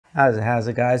How's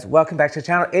it guys? Welcome back to the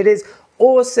channel. It is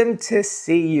awesome to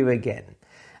see you again.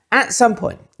 At some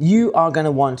point, you are going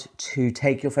to want to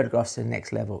take your photographs to the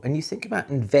next level and you think about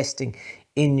investing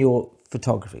in your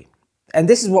photography. And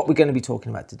this is what we're going to be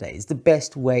talking about today. It's the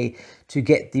best way to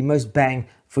get the most bang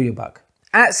for your buck.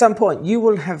 At some point, you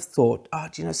will have thought, oh,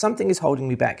 do you know, something is holding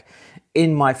me back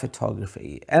in my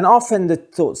photography. And often the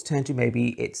thoughts turn to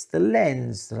maybe it's the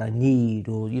lens that I need,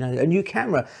 or, you know, a new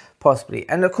camera possibly.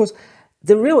 And of course,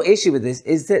 the real issue with this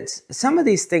is that some of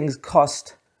these things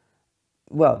cost,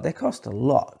 well, they cost a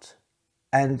lot.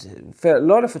 And for a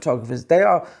lot of photographers, they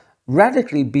are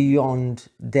radically beyond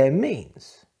their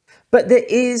means. But there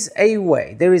is a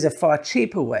way, there is a far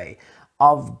cheaper way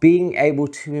of being able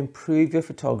to improve your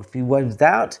photography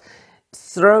without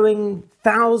throwing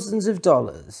thousands of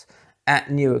dollars at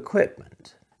new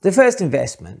equipment. The first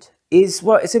investment is,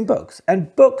 well, it's in books.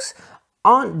 And books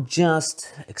aren't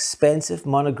just expensive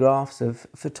monographs of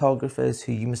photographers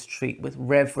who you must treat with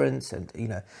reverence and, you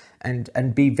know,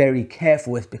 and be very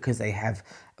careful with because they have,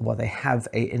 well, they have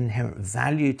an inherent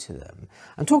value to them.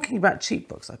 I'm talking about cheap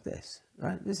books like this,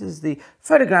 right? This is the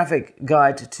Photographic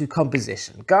Guide to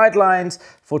Composition, Guidelines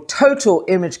for Total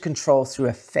Image Control Through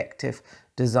Effective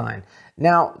Design.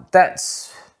 Now,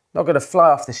 that's not going to fly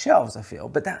off the shelves, I feel,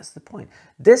 but that's the point.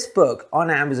 This book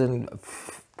on Amazon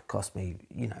cost me,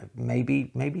 you know,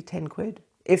 maybe 10 quid,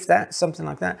 if that, something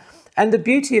like that. And the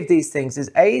beauty of these things is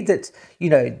that, you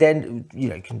know, then, you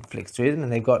know, you can flick through them and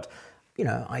they've got, you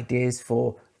know, ideas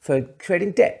for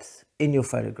creating depth in your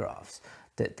photographs,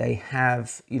 that they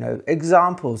have, you know,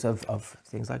 examples of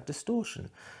things like distortion.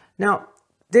 Now,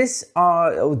 that's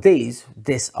my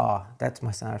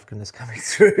South Africanness coming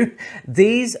through.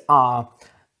 These are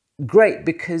great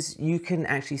because you can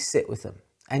actually sit with them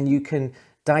and you can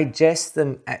digest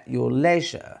them at your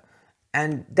leisure.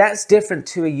 And that's different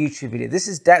to a YouTube video.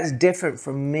 That's different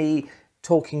from me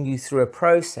talking you through a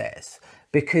process,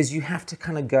 because you have to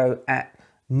kind of go at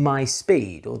my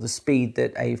speed, or the speed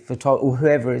that a photographer or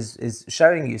whoever is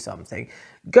showing you something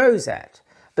goes at.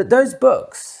 But those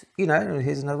books, you know,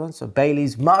 here's another one. So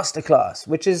Bailey's Masterclass,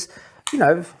 which is, you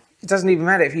know, it doesn't even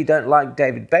matter if you don't like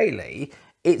David Bailey.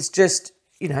 It's just,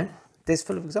 you know, there's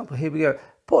full of examples. Here we go.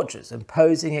 Portraits and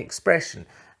posing expression.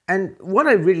 And what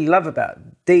I really love about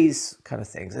these kind of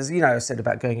things, as you know, I said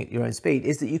about going at your own speed,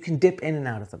 is that you can dip in and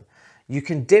out of them. You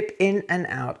can dip in and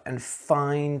out and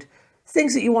find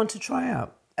things that you want to try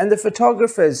out. And the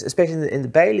photographers, especially in the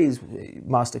Bailey's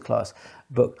Masterclass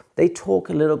book, they talk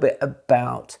a little bit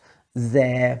about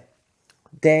their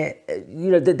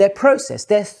process,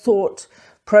 their thought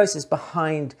process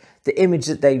behind the image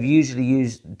that they've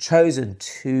chosen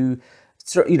to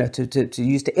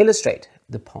use to illustrate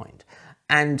the point.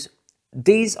 And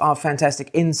these are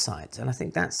fantastic insights. And I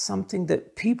think that's something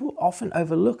that people often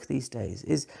overlook these days,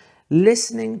 is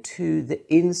listening to the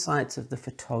insights of the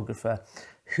photographer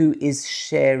who is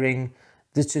sharing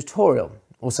the tutorial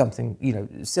or something, you know,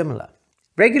 similar.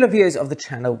 Regular viewers of the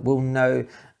channel will know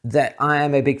that I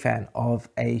am a big fan of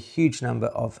a huge number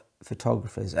of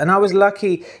photographers. And I was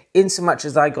lucky in so much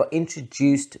as I got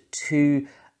introduced to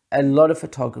a lot of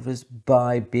photographers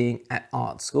by being at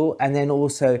art school, and then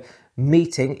also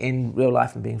meeting in real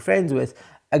life and being friends with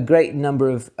a great number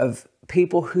of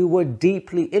people who were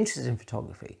deeply interested in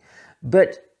photography.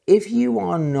 But if you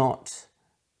are not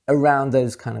around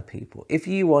those kind of people, if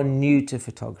you are new to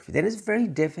photography, then it's very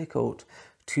difficult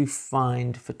to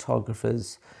find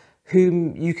photographers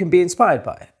whom you can be inspired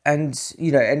by. And,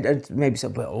 you know, and maybe say,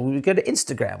 well, you go to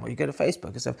Instagram or you go to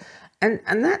Facebook and stuff. And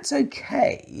that's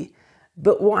okay.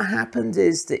 But what happens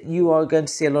is that you are going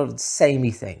to see a lot of the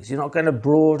samey things. You're not going to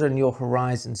broaden your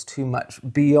horizons too much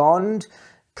beyond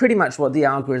pretty much what the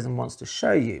algorithm wants to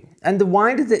show you. And the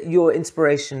wider that your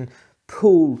inspiration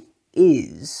pool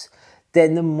is,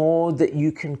 then the more that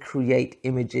you can create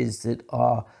images that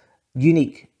are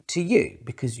unique to you,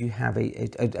 because you have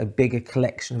a bigger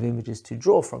collection of images to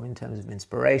draw from in terms of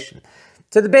inspiration.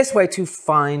 So the best way to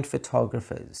find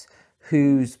photographers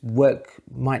whose work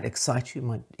might excite you,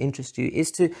 might interest you, is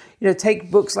to, you know,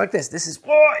 take books like this. This is,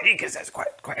 because that's quite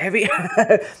heavy.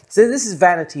 So this is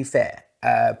Vanity Fair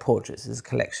Portraits. This is a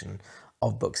collection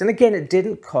of books. And again, it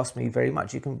didn't cost me very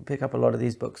much. You can pick up a lot of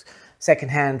these books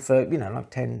secondhand for, you know,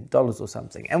 like $10 or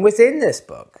something. And within this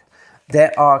book,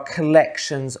 there are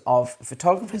collections of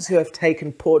photographers who have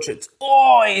taken portraits,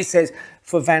 he says,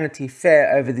 for Vanity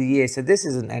Fair over the years. So this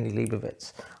isn't Annie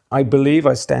Leibovitz. I believe,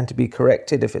 I stand to be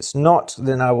corrected. If it's not,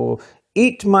 then I will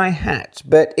eat my hat.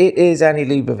 But it is Annie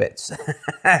Leibovitz.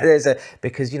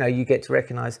 Because, you know, you get to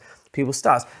recognize people's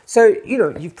stars. So, you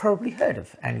know, you've probably heard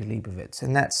of Annie Leibovitz,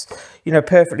 and that's, you know,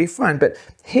 perfectly fine. But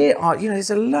here are, you know, there's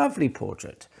a lovely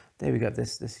portrait There we go,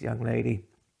 this young lady,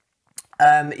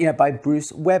 by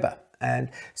Bruce Weber. And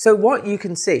so what you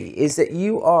can see is that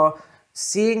you are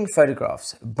seeing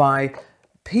photographs by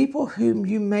people whom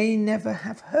you may never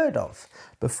have heard of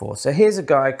before. So here's a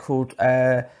guy called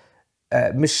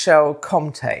Michel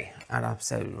Comte, and I'm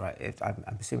so right,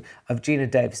 I'm assuming, of Gina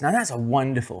Davis. Now that's a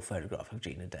wonderful photograph of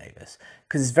Gina Davis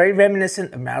because it's very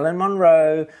reminiscent of Marilyn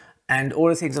Monroe and all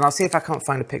the things. And I'll see if I can't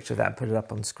find a picture of that and put it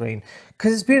up on screen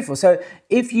because it's beautiful. So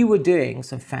if you were doing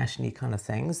some fashiony kind of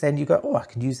things, then you go, oh, I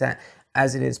can use that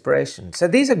as an inspiration. So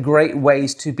these are great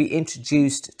ways to be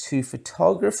introduced to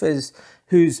photographers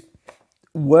whose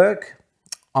work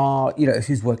are,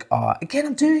 again,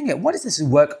 I'm doing it. What is this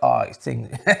work art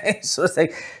thing? Sort of thing,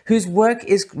 whose work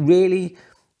is really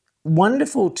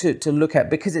wonderful to look at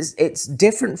because it's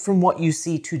different from what you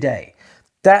see today.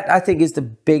 That, I think, is the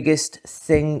biggest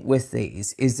thing with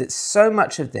these, is that so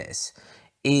much of this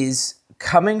is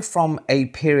coming from a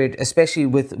period, especially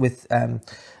with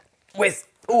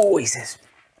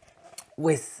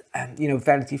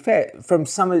Vanity Fair, from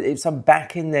some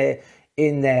back in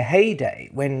their heyday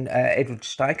when Edward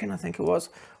Steichen, I think it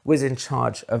was in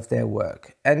charge of their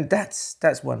work, and that's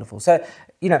wonderful. So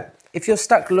if you're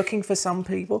stuck looking for some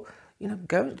people,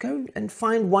 go and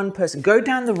find one person. Go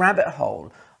down the rabbit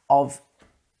hole of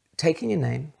taking a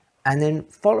name and then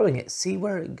following it, see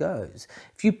where it goes.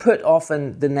 If you put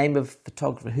often the name of a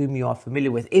photographer whom you are familiar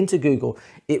with into Google,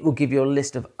 it will give you a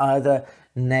list of other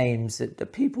names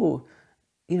that people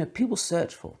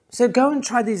search for. So go and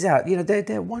try these out.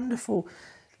 They're wonderful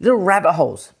little rabbit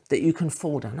holes that you can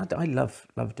fall down. I love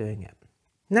doing it.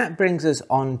 And that brings us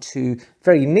on to,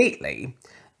 very neatly,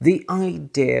 the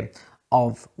idea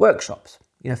of workshops.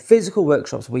 Physical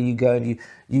workshops where you go and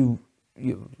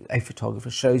a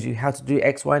photographer shows you how to do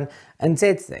X, Y, and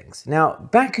Z things. Now,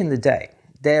 back in the day,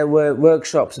 there were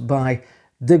workshops by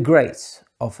the greats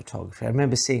of photography. I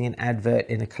remember seeing an advert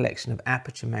in a collection of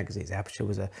Aperture magazines. Aperture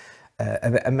was a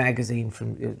magazine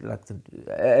from like the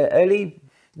early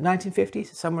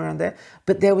 1950s, somewhere around there.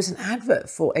 But there was an advert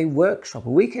for a workshop, a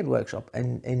weekend workshop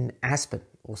in Aspen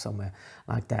or somewhere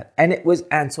like that. And it was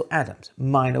Ansel Adams,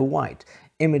 Minor White,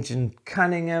 Imogen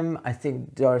Cunningham, I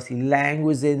think Dorothy Lang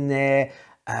was in there,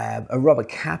 a Robert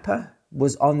Capa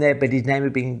was on there, but his name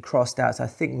had been crossed out, so I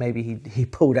think maybe he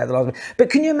pulled out the last one.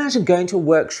 But can you imagine going to a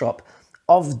workshop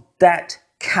of that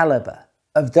caliber,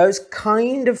 of those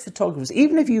kind of photographers?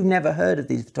 Even if you've never heard of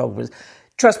these photographers,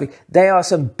 trust me, they are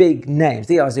some big names.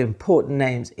 They are some important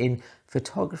names in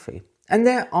photography. And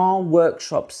there are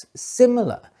workshops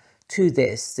similar to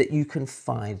this that you can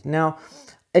find. Now,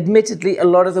 admittedly, a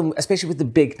lot of them, especially with the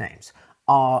big names,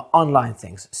 are online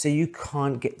things. So you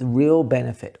can't get the real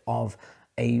benefit of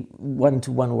a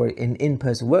one-to-one or an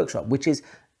in-person workshop, which is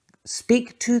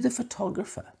speak to the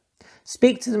photographer.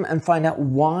 Speak to them and find out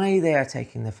why they are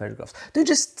taking their photographs. Don't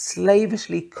just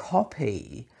slavishly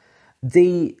copy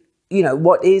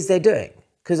what is they're doing.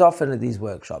 Because often at these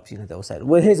workshops, they'll say,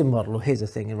 well, here's a model, or here's a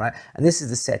thing, right? And this is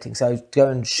the setting, so go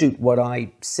and shoot what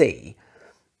I see.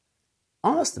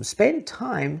 Ask them, spend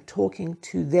time talking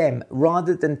to them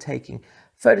rather than taking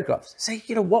photographs. Say,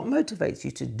 what motivates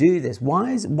you to do this?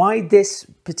 Why this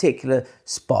particular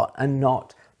spot and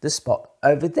not the spot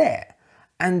over there?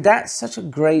 And that's such a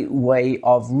great way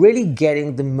of really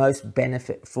getting the most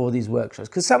benefit for these workshops,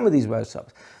 because some of these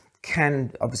workshops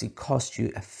can obviously cost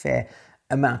you a fair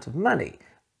amount of money,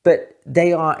 but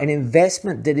they are an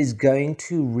investment that is going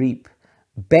to reap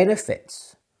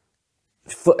benefits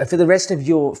for the rest of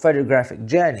your photographic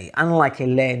journey, unlike a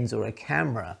lens or a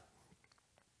camera.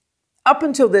 Up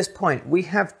until this point, we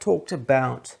have talked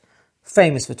about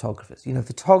famous photographers,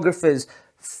 photographers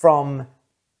from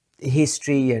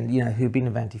history and, who've been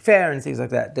at Vanity Fair and things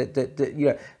like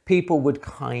that, people would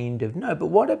kind of know. But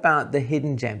what about the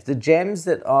hidden gems, the gems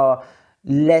that are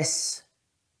less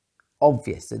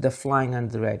obvious, that they're flying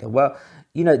under the radar? Well,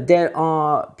 there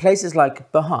are places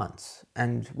like Behance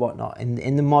and whatnot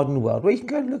in the modern world where you can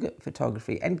go and look at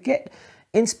photography and get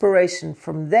inspiration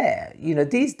from there.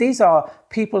 These are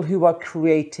people who are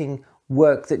creating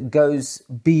work that goes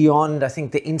beyond, I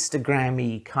think, the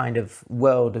Instagram-y kind of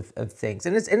world of things.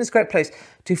 And it's a great place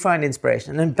to find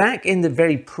inspiration. And then back in the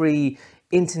very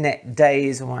pre-internet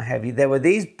days and what have you, there were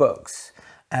these books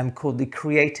called the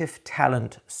Creative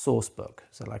Talent Sourcebook.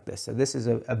 So like this. So this is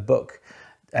a book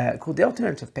called The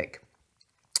Alternative Pick.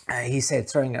 He said,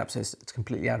 throwing it up so it's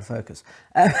completely out of focus.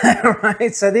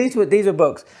 Right. So these were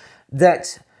books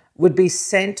that would be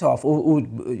sent off, or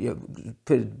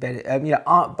put better,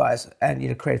 art buyers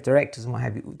and creative directors and what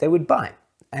have you. They would buy,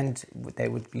 and they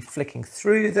would be flicking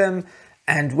through them,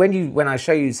 And when I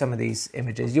show you some of these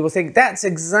images, you will think that's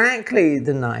exactly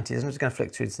the 90s. I'm just going to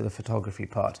flick through to the photography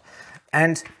part.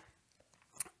 And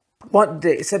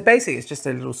so basically it's just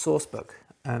a little source book,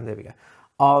 there we go,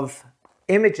 of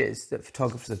images that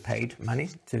photographers have paid money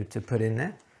to put in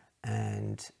there.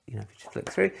 And, you know, if you just flick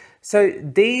through. So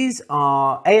these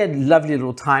are a lovely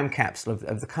little time capsule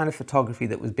of the kind of photography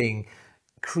that was being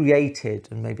created,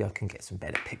 and maybe I can get some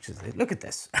better pictures of it. Look at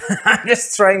this. I'm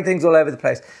just throwing things all over the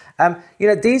place. You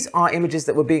know, these are images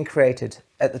that were being created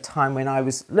at the time when I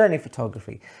was learning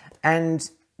photography, and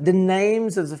the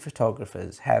names of the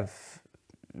photographers have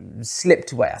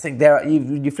slipped away. I think there are,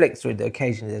 you flick through it,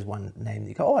 occasionally there's one name that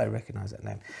you go, oh, I recognize that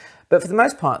name. But for the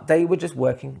most part, they were just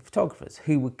working photographers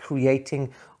who were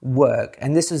creating work,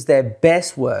 and this was their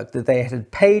best work that they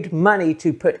had paid money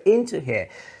to put into here.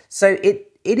 So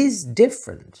it is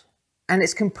different, and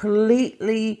it's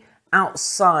completely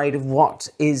outside of what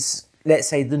is, let's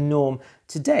say, the norm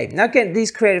today. Now again,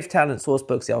 these creative talent source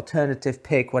books, the alternative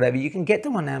pick, whatever, you can get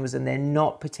them on Amazon. They're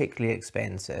not particularly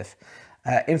expensive.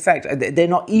 In fact, they're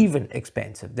not even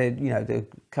expensive. They're, you know, a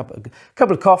couple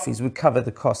of coffees would cover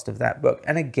the cost of that book.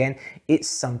 And again, it's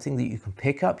something that you can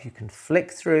pick up, you can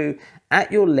flick through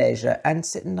at your leisure and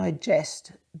sit and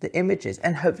digest the images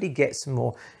and hopefully get some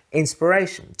more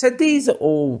inspiration. So these are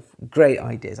all great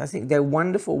ideas. I think they're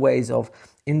wonderful ways of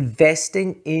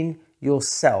investing in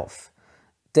yourself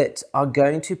that are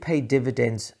going to pay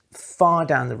dividends far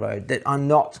down the road, that are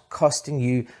not costing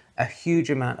you a huge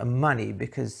amount of money,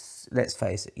 because let's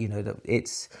face it, you know,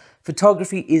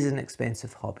 photography is an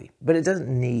expensive hobby, but it doesn't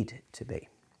need to be.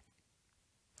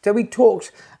 So we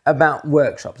talked about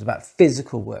workshops, about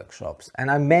physical workshops, and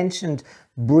I mentioned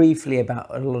briefly about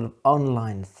a lot of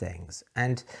online things,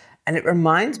 and it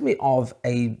reminds me of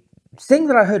a thing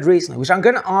that I heard recently, which I'm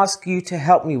going to ask you to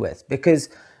help me with, because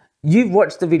you've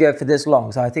watched the video for this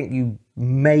long, so I think you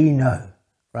may know,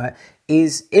 right?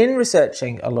 Is in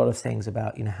researching a lot of things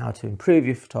about, you know, how to improve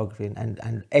your photography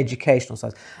and educational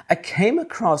sides, I came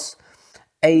across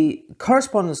a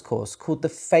correspondence course called The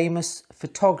Famous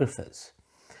Photographers,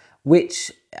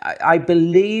 which I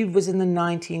believe was in the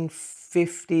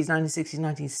 1950s, 1960s,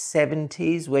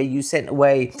 1970s, where you sent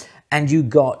away and you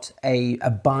got a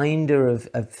binder of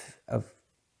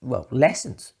well,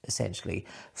 lessons essentially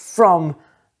from,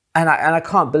 and I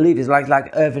can't believe it's like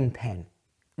Irving Penn,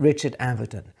 Richard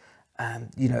Avedon,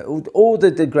 you know, all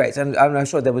the greats, and I'm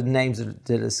sure there were names that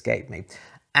escaped me.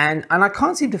 And I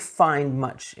can't seem to find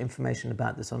much information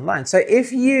about this online. So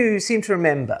if you seem to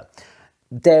remember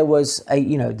there was a,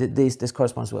 you know, this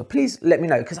correspondence work, please let me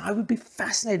know, because I would be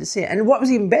fascinated to see it. And what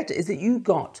was even better is that you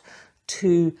got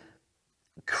to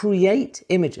create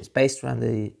images based around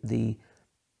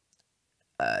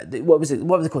what was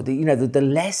it called? You know, the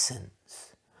lessons.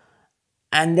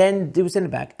 And then they would send it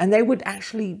back, and they would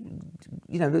actually,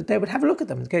 you know, they would have a look at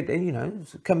them and go, you know,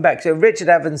 come back. So Richard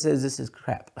Evans says this is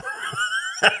crap.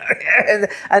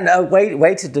 and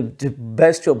waited to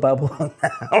burst your bubble on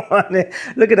that one.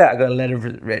 Look at that, I got a letter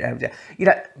from Richard. You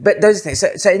know, but those things.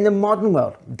 So in the modern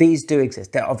world, these do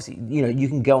exist. They're obviously, you know, you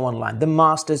can go online. The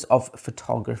Masters of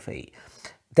Photography,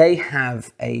 they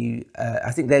have I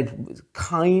think they're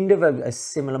kind of a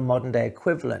similar modern day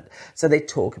equivalent. So they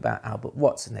talk about Albert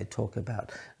Watson, they talk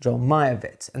about John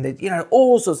Meyerowitz, and they, you know,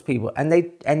 all sorts of people, and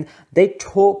they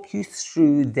talk you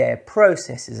through their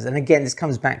processes. And again, this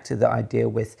comes back to the idea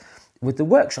with the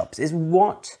workshops, is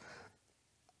what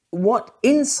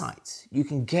insights you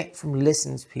can get from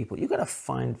listening to people. You're going to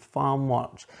find far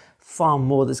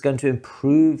more that's going to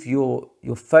improve your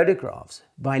photographs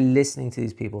by listening to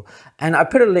these people. And I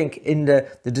put a link in the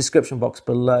description box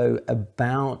below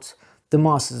about the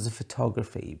Masters of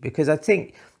Photography, because I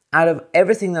think out of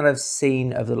everything that I've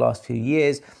seen over the last few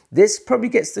years, this probably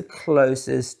gets the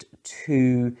closest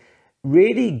to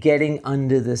really getting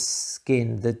under the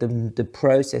skin, the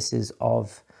processes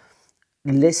of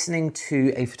listening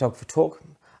to a photographer talk,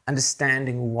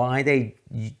 understanding why they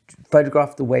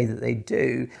photograph the way that they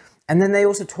do. And then they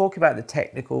also talk about the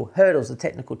technical hurdles, the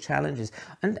technical challenges,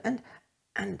 and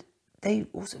they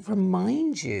also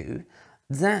remind you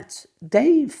that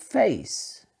they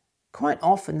face quite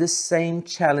often the same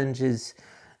challenges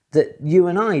that you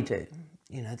and I do.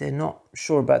 You know, they're not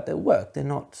sure about their work. They're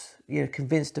not, you know,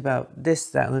 convinced about this,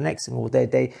 that, and the next thing. Or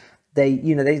they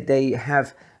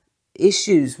have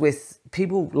issues with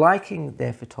people liking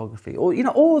their photography, or, you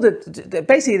know,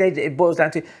 basically it boils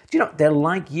down to, you know, they're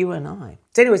like you and I.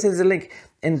 So anyway, so there's a link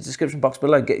in the description box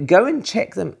below. Go and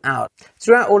check them out.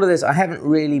 Throughout all of this, I haven't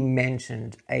really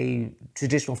mentioned a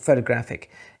traditional photographic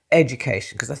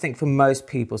education, because I think for most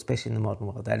people, especially in the modern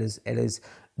world, it is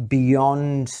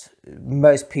beyond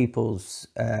most people's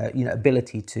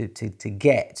ability to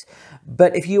get.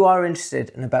 But if you are interested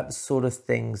in about the sort of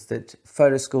things that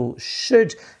photo school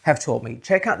should have taught me,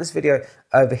 check out this video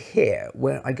over here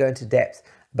where I go into depth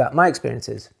about my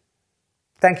experiences.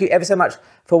 Thank you ever so much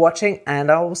for watching,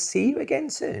 and I will see you again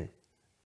soon.